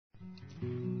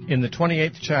In the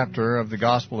 28th chapter of the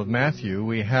Gospel of Matthew,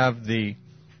 we have the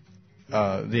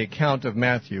account of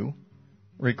Matthew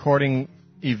recording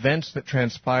events that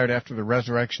transpired after the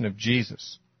resurrection of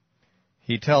Jesus.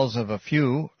 He tells of a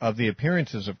few of the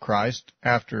appearances of Christ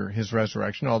after his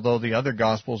resurrection, although the other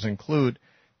Gospels include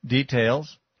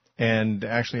details and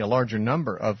actually a larger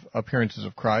number of appearances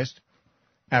of Christ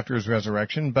after his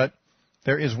resurrection. But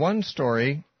there is one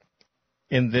story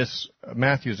in this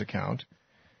Matthew's account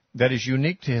that is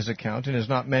unique to his account and is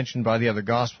not mentioned by the other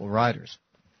Gospel writers.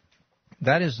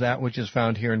 That is that which is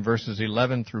found here in verses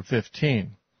 11 through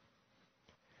 15.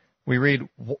 We read,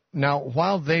 "Now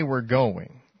while they were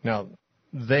going," now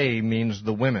they means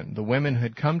the women. The women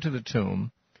had come to the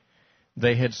tomb.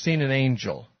 They had seen an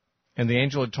angel, and the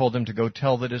angel had told them to go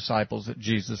tell the disciples that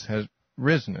Jesus had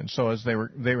risen. And so as they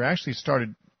were actually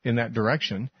started in that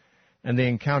direction, and they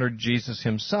encountered Jesus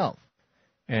himself.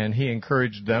 And he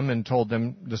encouraged them and told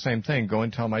them the same thing, "Go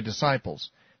and tell my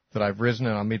disciples that I've risen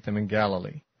and I'll meet them in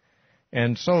Galilee."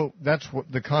 And so that's what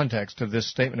the context of this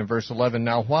statement in verse 11.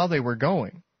 "Now while they were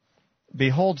going,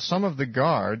 behold, some of the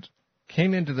guards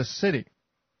came into the city,"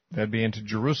 that'd be into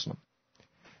Jerusalem,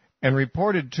 "and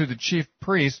reported to the chief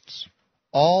priests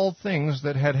all things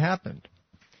that had happened."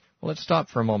 Well, let's stop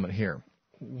for a moment here.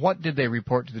 What did they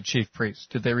report to the chief priests?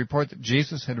 Did they report that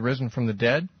Jesus had risen from the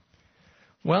dead?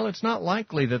 Well, it's not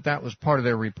likely that that was part of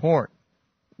their report,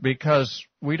 because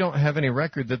we don't have any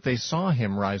record that they saw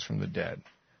him rise from the dead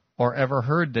or ever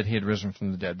heard that he had risen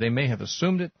from the dead. They may have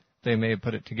assumed it. They may have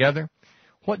put it together.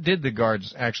 What did the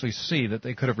guards actually see that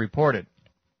they could have reported?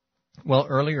 Well,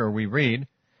 earlier we read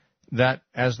that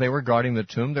as they were guarding the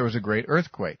tomb, there was a great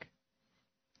earthquake,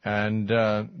 and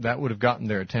that would have gotten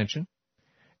their attention.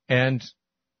 And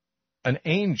an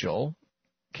angel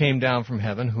came down from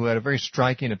heaven who had a very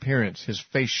striking appearance, his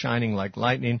face shining like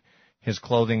lightning, his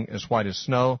clothing as white as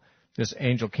snow. This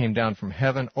angel came down from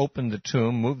heaven, opened the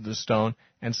tomb, moved the stone,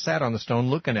 and sat on the stone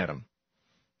looking at him.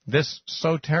 This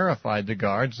so terrified the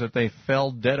guards that they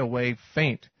fell dead away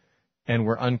faint and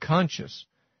were unconscious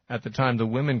at the time the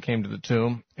women came to the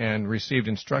tomb and received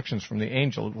instructions from the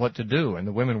angel what to do. And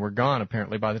the women were gone,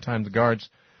 apparently, by the time the guards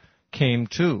came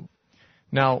to.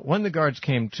 Now, when the guards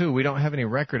came to, we don't have any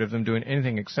record of them doing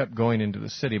anything except going into the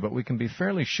city, but we can be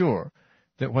fairly sure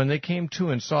that when they came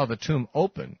to and saw the tomb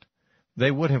opened, they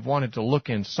would have wanted to look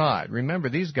inside. Remember,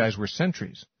 these guys were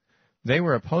sentries. They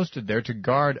were posted there to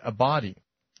guard a body,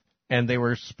 and they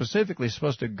were specifically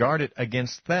supposed to guard it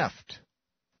against theft.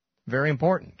 Very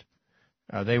important.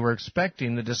 They were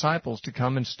expecting the disciples to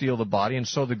come and steal the body, and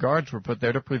so the guards were put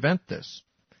there to prevent this.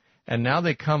 And now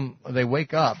they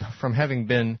wake up from having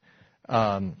been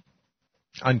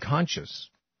unconscious,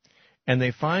 and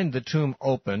they find the tomb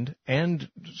opened, and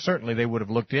certainly they would have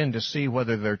looked in to see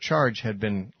whether their charge had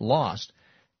been lost,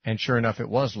 and sure enough it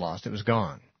was lost. It was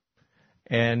gone.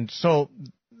 And so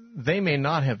they may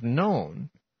not have known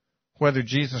whether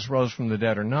Jesus rose from the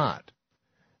dead or not,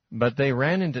 but they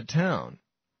ran into town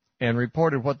and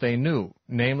reported what they knew,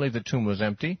 namely the tomb was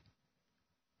empty,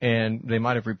 and they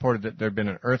might have reported that there had been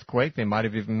an earthquake. They might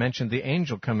have even mentioned the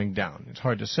angel coming down. It's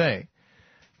hard to say.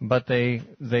 But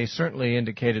they certainly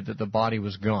indicated that the body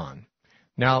was gone.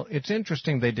 Now, it's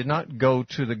interesting, they did not go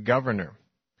to the governor.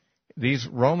 These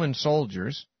Roman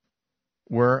soldiers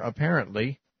were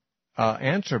apparently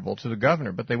answerable to the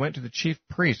governor, but they went to the chief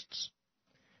priests.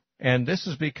 And this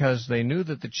is because they knew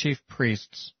that the chief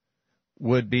priests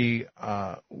would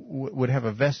have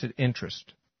a vested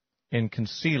interest in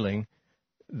concealing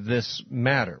this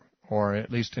matter, or at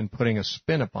least in putting a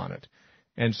spin upon it.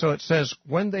 And so it says,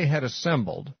 "When they had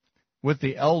assembled with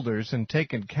the elders and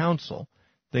taken counsel,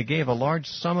 they gave a large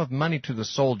sum of money to the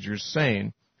soldiers,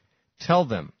 saying, 'Tell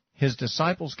them, his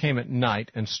disciples came at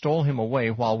night and stole him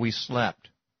away while we slept.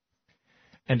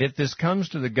 And if this comes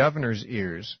to the governor's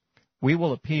ears, we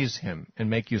will appease him and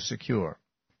make you secure.'"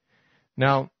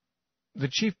 Now, the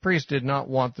chief priest did not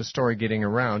want the story getting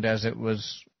around as it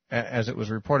was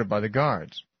reported by the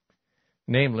guards,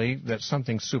 namely that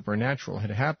something supernatural had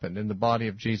happened and the body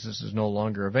of Jesus is no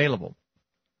longer available.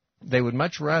 They would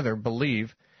much rather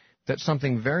believe that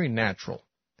something very natural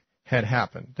had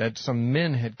happened, that some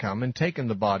men had come and taken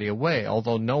the body away,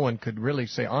 although no one could really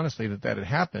say honestly that that had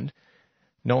happened.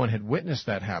 No one had witnessed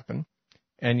that happen.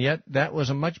 And yet that was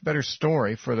a much better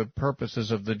story for the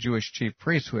purposes of the Jewish chief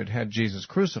priests who had had Jesus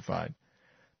crucified.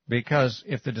 Because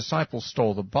if the disciples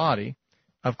stole the body,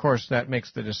 of course that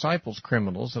makes the disciples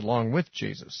criminals along with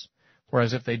Jesus.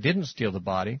 Whereas if they didn't steal the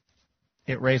body,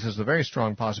 it raises the very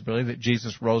strong possibility that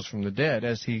Jesus rose from the dead,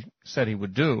 as he said he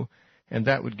would do, and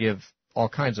that would give all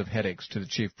kinds of headaches to the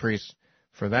chief priests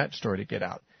for that story to get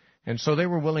out. And so they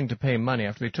were willing to pay money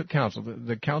after they took counsel.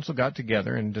 The council got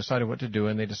together and decided what to do,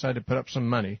 and they decided to put up some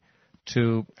money,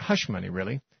 to hush money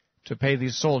really, to pay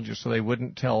these soldiers so they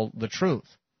wouldn't tell the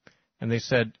truth. And they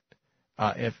said,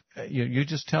 if you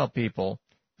just tell people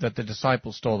that the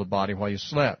disciples stole the body while you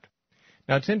slept.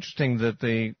 Now it's interesting that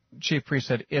the chief priest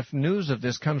said, if news of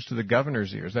this comes to the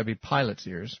governor's ears, that'd be Pilate's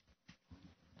ears,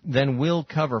 then we'll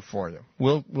cover for you.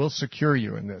 We'll secure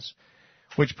you in this.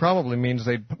 Which probably means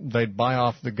they'd buy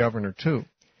off the governor too.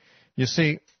 You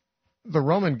see, the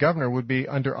Roman governor would be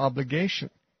under obligation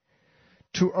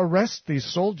to arrest these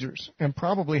soldiers and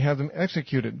probably have them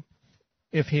executed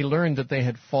if he learned that they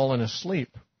had fallen asleep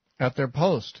at their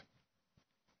post.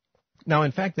 Now,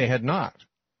 in fact, they had not.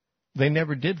 They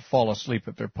never did fall asleep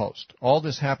at their post. All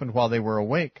this happened while they were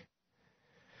awake.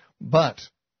 But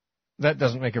that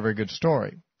doesn't make a very good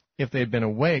story. If they had been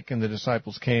awake and the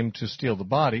disciples came to steal the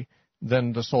body,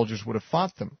 then the soldiers would have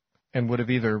fought them and would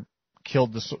have either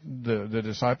killed the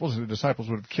disciples, or the disciples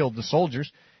would have killed the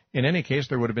soldiers. In any case,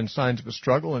 there would have been signs of a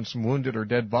struggle and some wounded or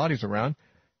dead bodies around,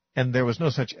 and there was no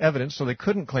such evidence, so they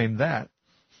couldn't claim that.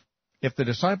 If the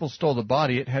disciples stole the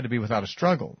body, it had to be without a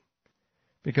struggle,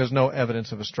 because no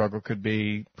evidence of a struggle could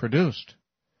be produced.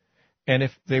 And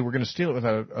if they were going to steal it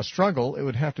without a struggle, it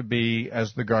would have to be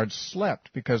as the guards slept,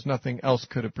 because nothing else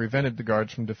could have prevented the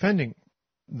guards from defending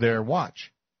their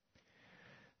watch.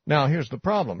 Now, here's the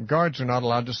problem. Guards are not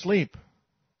allowed to sleep.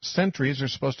 Sentries are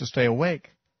supposed to stay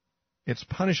awake. It's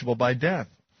punishable by death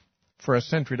for a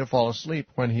sentry to fall asleep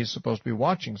when he's supposed to be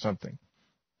watching something.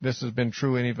 This has been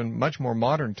true in even much more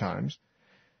modern times,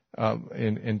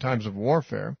 in times of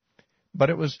warfare,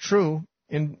 but it was true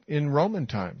in Roman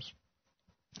times.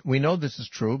 We know this is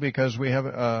true because we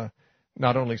have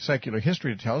not only secular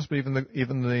history to tell us, but even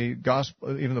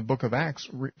the book of Acts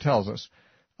tells us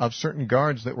of certain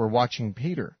guards that were watching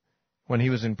Peter when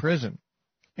he was in prison,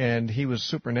 and he was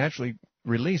supernaturally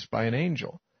released by an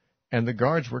angel, and the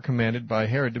guards were commanded by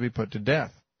Herod to be put to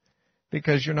death,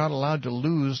 because you're not allowed to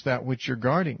lose that which you're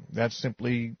guarding. That's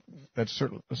simply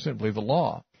the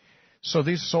law. So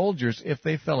these soldiers, if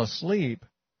they fell asleep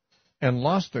and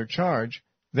lost their charge,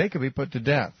 they could be put to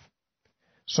death.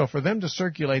 So for them to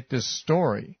circulate this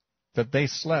story that they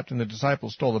slept and the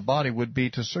disciples stole the body would be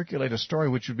to circulate a story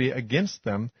which would be against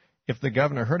them. If the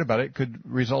governor heard about it, it could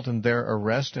result in their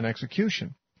arrest and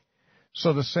execution.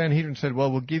 So the Sanhedrin said,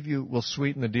 well, we'll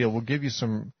sweeten the deal. We'll give you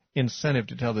some incentive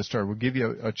to tell this story. We'll give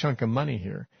you a chunk of money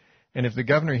here. And if the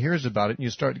governor hears about it and you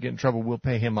start to get in trouble, we'll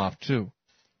pay him off too.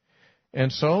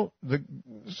 And so the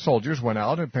soldiers went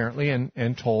out apparently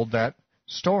and told that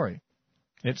story.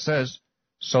 It says,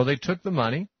 so they took the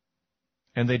money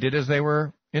and they did as they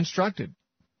were instructed.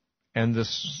 And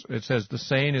it says the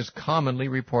saying is commonly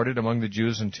reported among the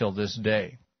Jews until this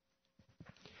day.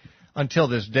 Until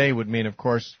this day would mean, of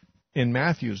course, in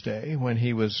Matthew's day when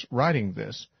he was writing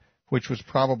this, which was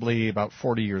probably about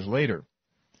 40 years later.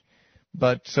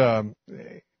 But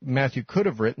Matthew could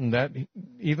have written that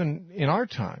even in our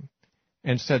time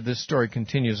and said this story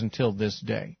continues until this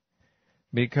day.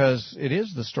 Because it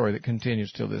is the story that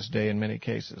continues till this day in many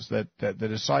cases, that the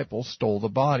disciples stole the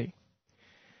body.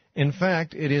 In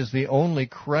fact, it is the only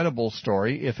credible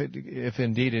story, if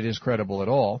indeed it is credible at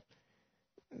all,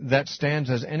 that stands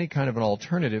as any kind of an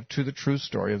alternative to the true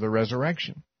story of the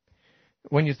resurrection.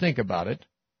 When you think about it,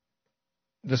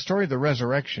 the story of the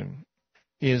resurrection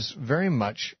is very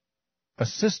much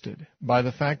assisted by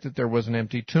the fact that there was an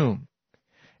empty tomb.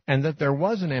 And that there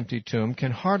was an empty tomb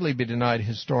can hardly be denied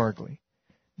historically.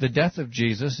 The death of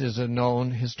Jesus is a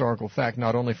known historical fact,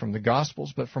 not only from the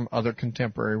Gospels, but from other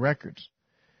contemporary records.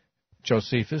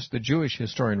 Josephus, the Jewish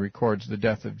historian, records the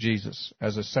death of Jesus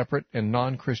as a separate and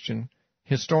non-Christian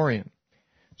historian.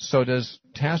 So does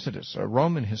Tacitus, a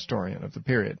Roman historian of the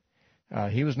period.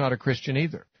 He was not a Christian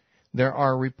either. There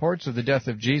are reports of the death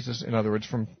of Jesus, in other words,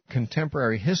 from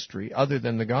contemporary history other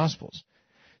than the Gospels.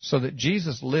 So that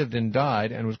Jesus lived and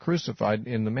died and was crucified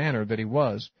in the manner that he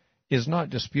was is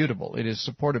not disputable. It is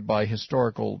supported by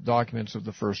historical documents of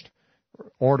the first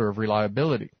order of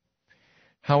reliability.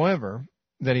 However,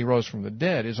 that he rose from the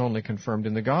dead is only confirmed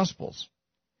in the Gospels.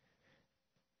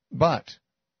 But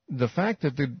the fact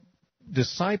that the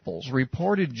disciples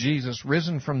reported Jesus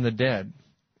risen from the dead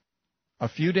a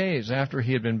few days after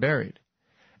he had been buried,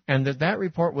 and that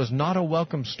report was not a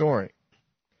welcome story,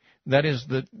 that is,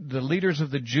 the leaders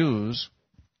of the Jews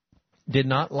did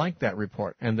not like that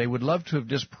report, and they would love to have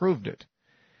disproved it,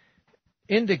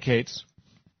 indicates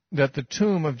that the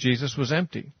tomb of Jesus was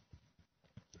empty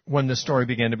when the story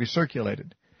began to be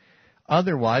circulated.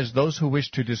 Otherwise, those who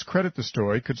wished to discredit the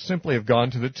story could simply have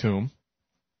gone to the tomb,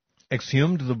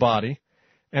 exhumed the body,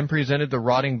 and presented the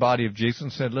rotting body of Jesus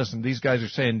and said, listen, these guys are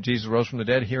saying Jesus rose from the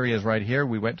dead. Here he is right here.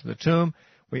 We went to the tomb.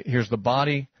 Here's the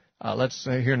body. Let's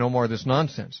hear no more of this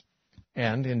nonsense.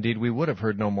 And indeed, we would have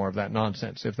heard no more of that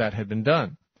nonsense if that had been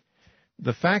done.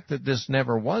 The fact that this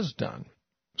never was done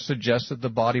suggests that the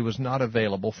body was not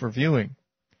available for viewing.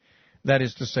 That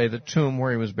is to say, the tomb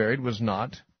where he was buried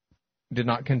did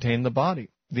not contain the body.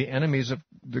 The enemies of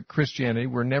the Christianity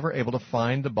were never able to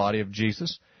find the body of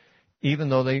Jesus, even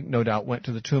though they no doubt went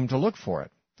to the tomb to look for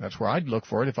it. That's where I'd look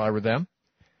for it if I were them.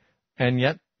 And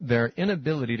yet their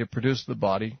inability to produce the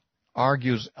body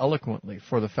argues eloquently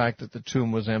for the fact that the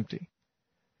tomb was empty.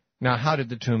 Now, how did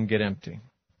the tomb get empty?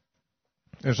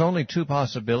 There's only two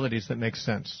possibilities that make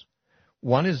sense.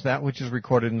 One is that which is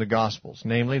recorded in the Gospels,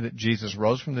 namely that Jesus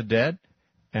rose from the dead,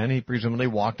 and he presumably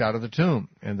walked out of the tomb,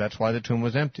 and that's why the tomb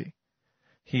was empty.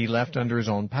 He left under his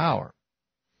own power.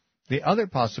 The other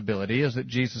possibility is that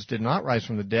Jesus did not rise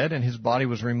from the dead, and his body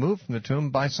was removed from the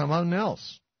tomb by someone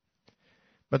else.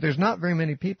 But there's not very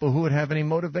many people who would have any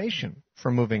motivation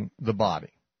for moving the body.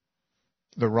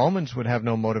 The Romans would have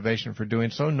no motivation for doing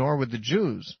so, nor would the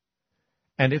Jews.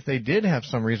 And if they did have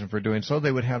some reason for doing so,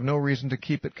 they would have no reason to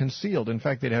keep it concealed. In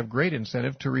fact, they'd have great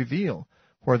incentive to reveal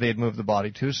where they had moved the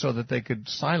body to so that they could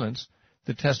silence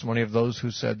the testimony of those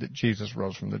who said that Jesus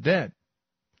rose from the dead.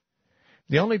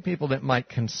 The only people that might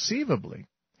conceivably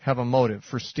have a motive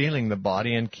for stealing the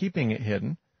body and keeping it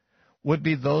hidden would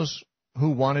be those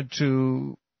who wanted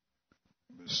to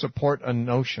support a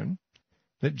notion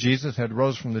that Jesus had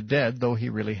rose from the dead, though he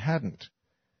really hadn't.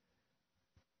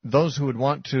 Those who would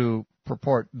want to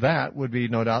purport that would be,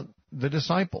 no doubt, the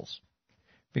disciples,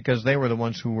 because they were the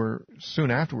ones who were soon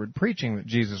afterward preaching that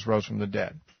Jesus rose from the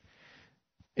dead.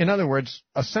 In other words,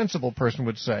 a sensible person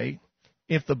would say,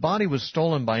 if the body was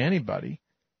stolen by anybody,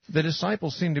 the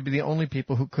disciples seem to be the only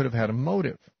people who could have had a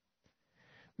motive.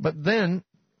 But then,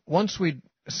 once we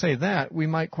say that, we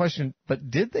might question, but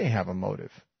did they have a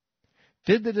motive?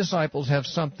 Did the disciples have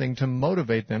something to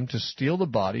motivate them to steal the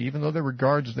body, even though there were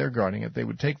guards there guarding it? They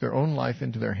would take their own life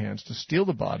into their hands to steal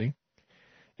the body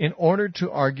in order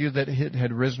to argue that it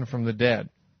had risen from the dead.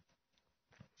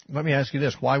 Let me ask you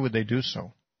this. Why would they do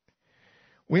so?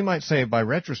 We might say by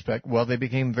retrospect, well, they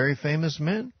became very famous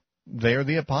men. They are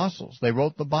the apostles. They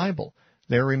wrote the Bible.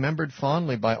 They are remembered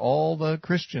fondly by all the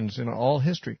Christians in all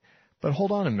history. But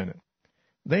hold on a minute.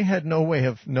 They had no way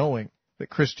of knowing that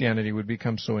Christianity would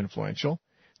become so influential.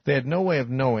 They had no way of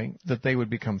knowing that they would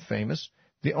become famous.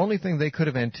 The only thing they could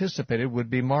have anticipated would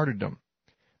be martyrdom.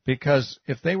 Because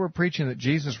if they were preaching that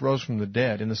Jesus rose from the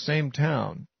dead in the same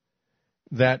town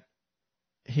that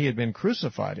he had been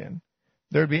crucified in,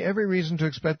 there would be every reason to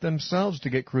expect themselves to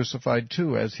get crucified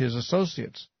too as his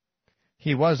associates.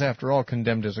 He was, after all,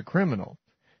 condemned as a criminal,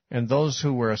 and those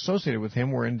who were associated with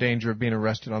him were in danger of being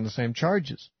arrested on the same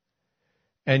charges.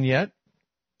 And yet,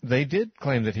 they did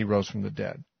claim that he rose from the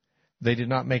dead. They did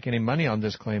not make any money on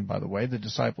this claim, by the way. The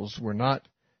disciples were not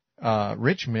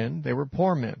rich men, they were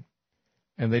poor men.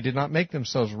 And they did not make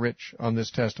themselves rich on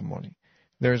this testimony.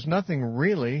 There is nothing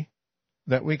really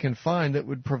that we can find that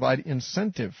would provide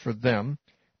incentive for them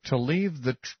to leave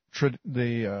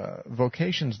the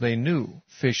vocations they knew,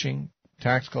 fishing,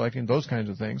 tax collecting, those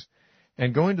kinds of things,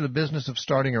 and go into the business of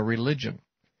starting a religion,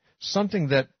 something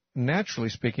that, naturally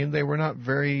speaking, they were not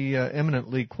very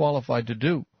eminently qualified to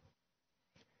do.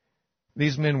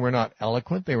 These men were not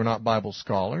eloquent. They were not Bible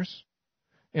scholars.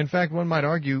 In fact, one might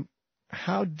argue,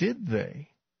 how did they?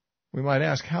 We might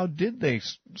ask, how did they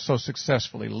so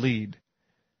successfully lead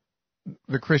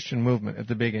the Christian movement at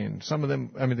the beginning? Some of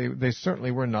them, they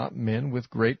certainly were not men with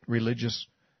great religious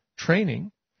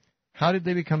training. How did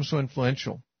they become so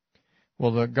influential?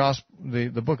 Well,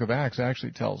 the book of Acts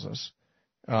actually tells us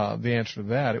the answer to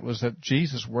that. It was that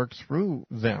Jesus worked through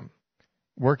them,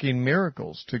 working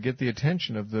miracles to get the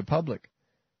attention of the public.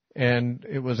 And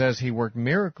it was as he worked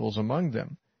miracles among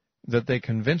them that they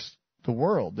convinced the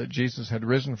world that Jesus had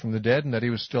risen from the dead and that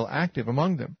he was still active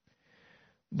among them.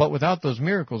 But without those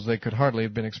miracles, they could hardly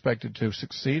have been expected to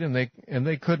succeed, and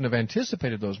they couldn't have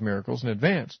anticipated those miracles in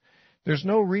advance. There's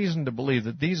no reason to believe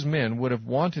that these men would have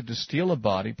wanted to steal a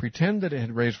body, pretend that it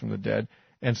had raised from the dead,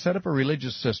 and set up a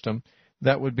religious system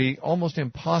that would be almost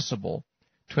impossible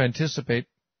to anticipate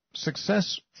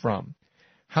success from.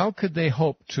 How could they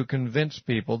hope to convince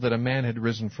people that a man had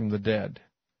risen from the dead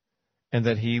and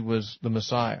that he was the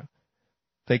Messiah?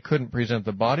 They couldn't present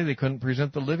the body. They couldn't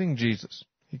present the living Jesus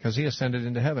because he ascended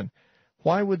into heaven.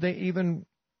 Why would they even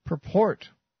purport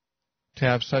to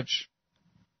have such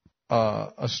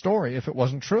a story if it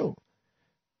wasn't true?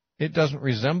 It doesn't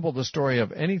resemble the story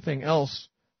of anything else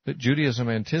that Judaism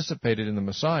anticipated in the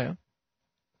Messiah.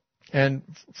 And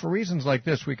for reasons like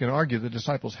this, we can argue the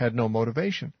disciples had no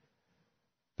motivation.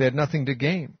 They had nothing to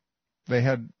gain.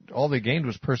 All they gained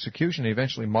was persecution,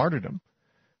 eventually martyrdom,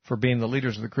 for being the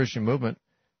leaders of the Christian movement.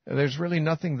 There's really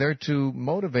nothing there to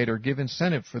motivate or give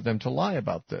incentive for them to lie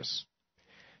about this.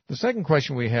 The second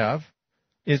question we have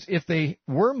is, if they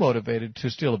were motivated to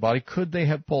steal the body, could they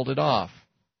have pulled it off?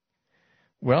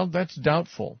 Well, that's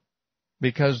doubtful,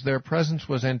 because their presence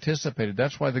was anticipated.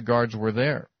 That's why the guards were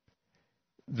there.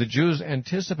 The Jews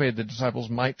anticipated the disciples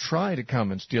might try to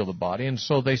come and steal the body, and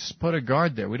so they put a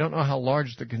guard there. We don't know how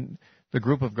large the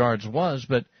group of guards was,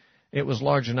 but it was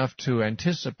large enough to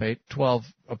anticipate 12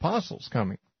 apostles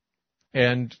coming.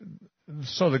 And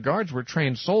so the guards were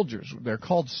trained soldiers. They're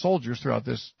called soldiers throughout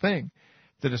this thing.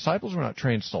 The disciples were not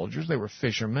trained soldiers. They were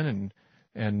fishermen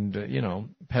and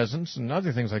peasants and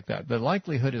other things like that. The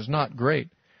likelihood is not great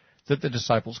that the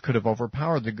disciples could have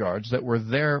overpowered the guards that were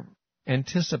there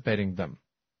anticipating them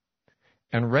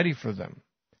and ready for them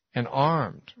and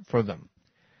armed for them.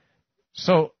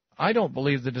 So I don't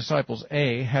believe the disciples,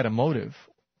 A, had a motive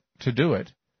to do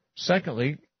it.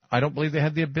 Secondly, I don't believe they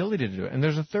had the ability to do it. And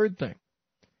there's a third thing.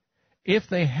 If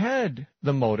they had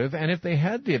the motive, and if they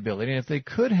had the ability, and if they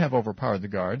could have overpowered the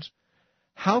guards,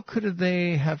 how could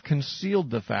they have concealed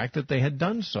the fact that they had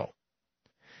done so?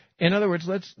 In other words,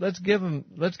 let's give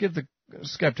the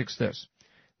skeptics this,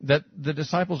 that the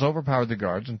disciples overpowered the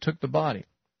guards and took the body.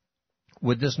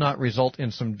 Would this not result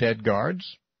in some dead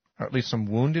guards, or at least some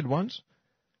wounded ones?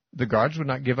 The guards would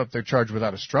not give up their charge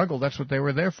without a struggle. That's what they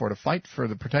were there for, to fight for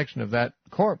the protection of that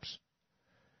corpse.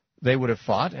 They would have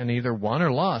fought and either won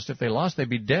or lost. If they lost, they'd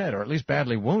be dead, or at least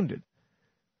badly wounded.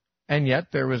 And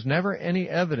yet there was never any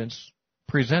evidence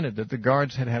presented that the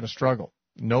guards had had a struggle.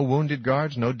 No wounded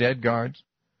guards, no dead guards.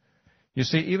 You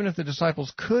see, even if the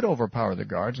disciples could overpower the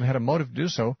guards and had a motive to do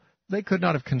so, they could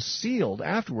not have concealed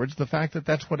afterwards the fact that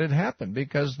that's what had happened,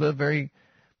 because the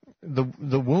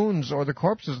wounds or the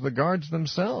corpses of the guards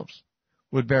themselves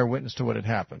would bear witness to what had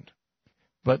happened.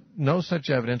 But no such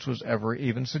evidence was ever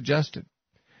even suggested.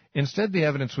 Instead, the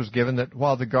evidence was given that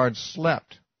while the guards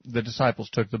slept, the disciples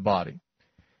took the body.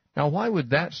 Now, why would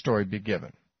that story be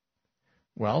given?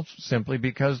 Well, simply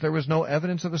because there was no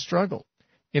evidence of a struggle.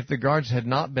 If the guards had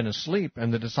not been asleep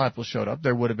and the disciples showed up,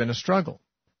 there would have been a struggle.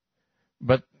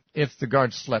 But if the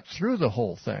guards slept through the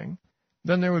whole thing,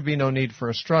 then there would be no need for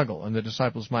a struggle, and the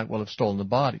disciples might well have stolen the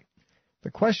body.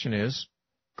 The question is,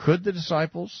 could the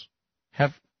disciples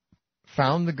have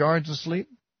found the guards asleep?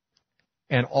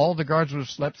 And all the guards would have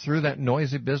slept through that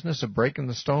noisy business of breaking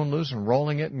the stone loose and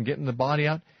rolling it and getting the body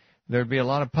out? There would be a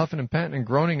lot of puffing and panting and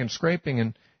groaning and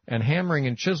scraping and hammering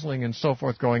and chiseling and so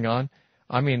forth going on.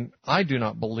 I mean, I do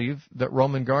not believe that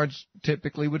Roman guards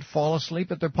typically would fall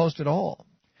asleep at their post at all.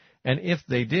 And if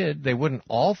they did, they wouldn't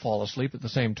all fall asleep at the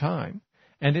same time.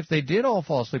 And if they did all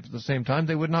fall asleep at the same time,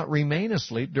 they would not remain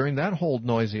asleep during that whole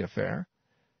noisy affair.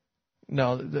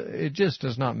 No, it just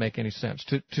does not make any sense.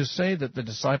 To say that the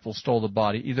disciples stole the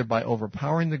body either by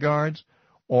overpowering the guards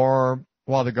or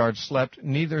while the guards slept,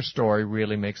 neither story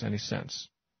really makes any sense.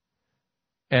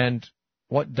 And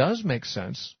what does make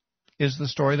sense is the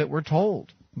story that we're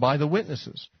told by the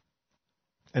witnesses,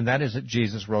 and that is that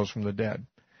Jesus rose from the dead.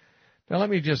 Now, let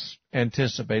me just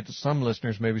anticipate that some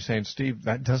listeners may be saying, Steve,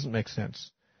 that doesn't make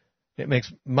sense. It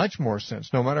makes much more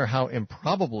sense. No matter how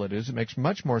improbable it is, it makes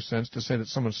much more sense to say that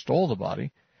someone stole the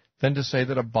body than to say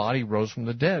that a body rose from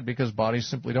the dead, because bodies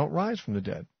simply don't rise from the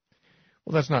dead.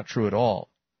 Well, that's not true at all.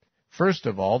 First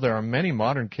of all, there are many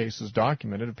modern cases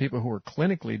documented of people who were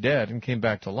clinically dead and came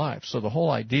back to life. So the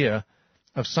whole idea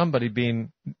of somebody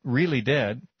being really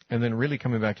dead and then really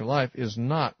coming back to life is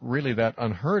not really that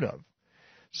unheard of.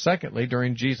 Secondly,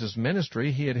 during Jesus'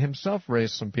 ministry, he had himself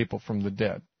raised some people from the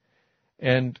dead.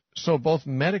 And so both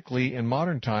medically in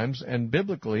modern times and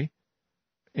biblically,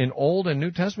 in Old and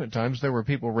New Testament times, there were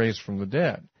people raised from the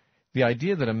dead. The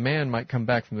idea that a man might come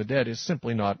back from the dead is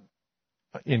simply not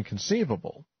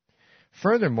inconceivable.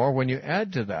 Furthermore, when you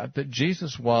add to that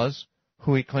Jesus was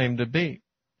who he claimed to be,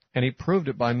 and he proved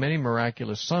it by many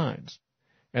miraculous signs,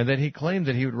 and that he claimed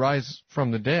that he would rise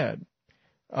from the dead,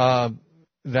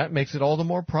 that makes it all the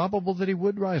more probable that he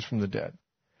would rise from the dead.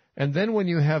 And then when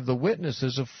you have the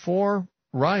witnesses of 4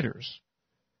 writers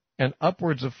and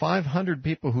upwards of 500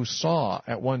 people who saw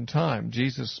at one time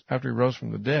Jesus after he rose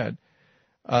from the dead,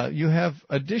 you have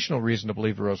additional reason to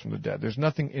believe he rose from the dead. There's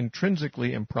nothing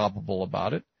intrinsically improbable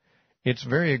about it. It's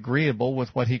very agreeable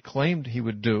with what he claimed he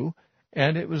would do,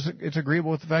 and it's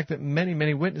agreeable with the fact that many,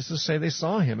 many witnesses say they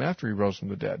saw him after he rose from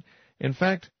the dead. In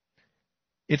fact,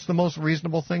 it's the most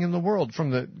reasonable thing in the world.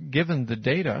 Given the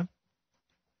data,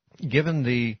 given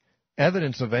the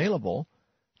evidence available,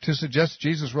 to suggest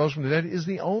Jesus rose from the dead is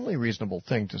the only reasonable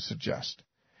thing to suggest.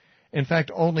 In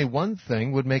fact, only one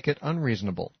thing would make it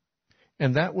unreasonable,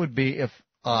 and that would be if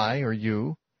I or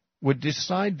you would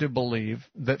decide to believe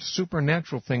that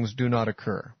supernatural things do not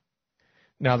occur.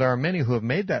 Now, there are many who have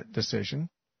made that decision,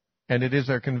 and it is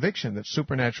their conviction that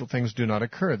supernatural things do not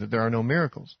occur, that there are no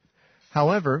miracles.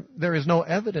 However, there is no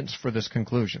evidence for this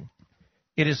conclusion.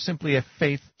 It is simply a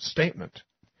faith statement.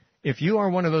 If you are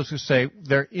one of those who say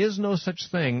there is no such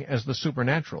thing as the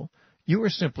supernatural, you are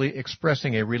simply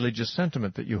expressing a religious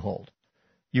sentiment that you hold.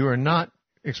 You are not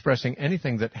expressing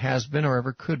anything that has been or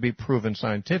ever could be proven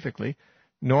scientifically,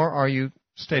 nor are you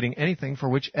stating anything for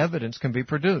which evidence can be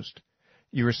produced.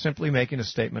 You are simply making a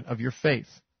statement of your faith.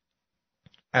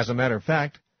 As a matter of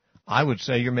fact, I would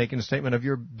say you're making a statement of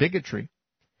your bigotry,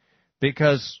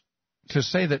 because to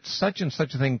say that such and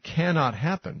such a thing cannot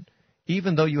happen,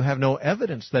 even though you have no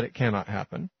evidence that it cannot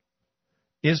happen,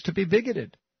 is to be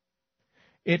bigoted.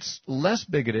 It's less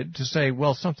bigoted to say,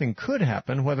 well, something could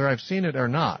happen, whether I've seen it or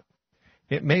not.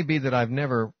 It may be that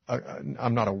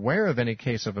I'm not aware of any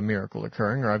case of a miracle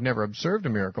occurring, or I've never observed a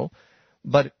miracle,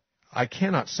 but I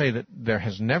cannot say that there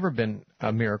has never been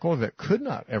a miracle, or that could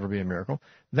not ever be a miracle.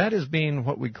 That is being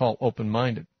what we call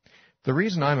open-minded. The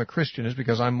reason I'm a Christian is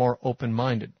because I'm more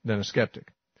open-minded than a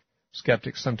skeptic.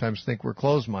 Skeptics sometimes think we're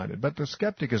closed-minded, but the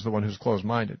skeptic is the one who's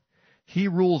closed-minded. He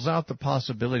rules out the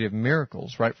possibility of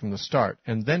miracles right from the start,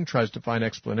 and then tries to find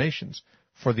explanations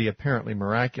for the apparently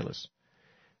miraculous.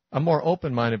 A more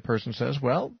open-minded person says,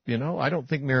 well, I don't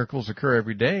think miracles occur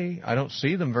every day. I don't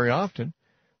see them very often.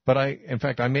 But in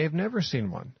fact, I may have never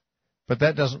seen one. But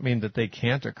that doesn't mean that they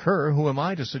can't occur. Who am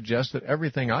I to suggest that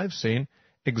everything I've seen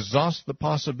exhausts the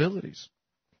possibilities?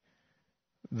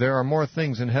 There are more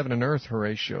things in heaven and earth,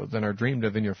 Horatio, than are dreamed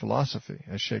of in your philosophy,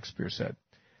 as Shakespeare said.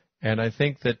 And I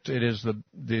think that it is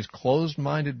the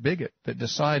closed-minded bigot that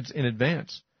decides in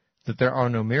advance that there are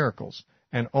no miracles.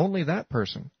 And only that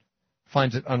person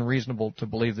finds it unreasonable to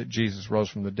believe that Jesus rose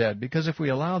from the dead. Because if we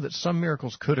allow that some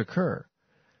miracles could occur,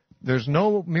 there's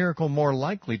no miracle more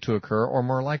likely to occur or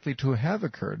more likely to have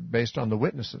occurred based on the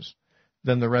witnesses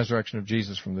than the resurrection of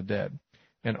Jesus from the dead.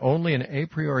 And only an a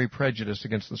priori prejudice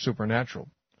against the supernatural,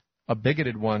 a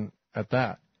bigoted one at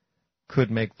that,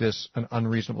 could make this an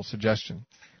unreasonable suggestion.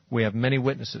 We have many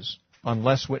witnesses. On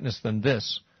less witness than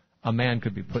this, a man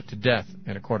could be put to death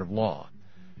in a court of law.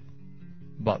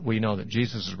 But we know that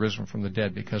Jesus is risen from the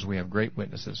dead because we have great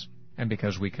witnesses and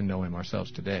because we can know him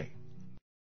ourselves today.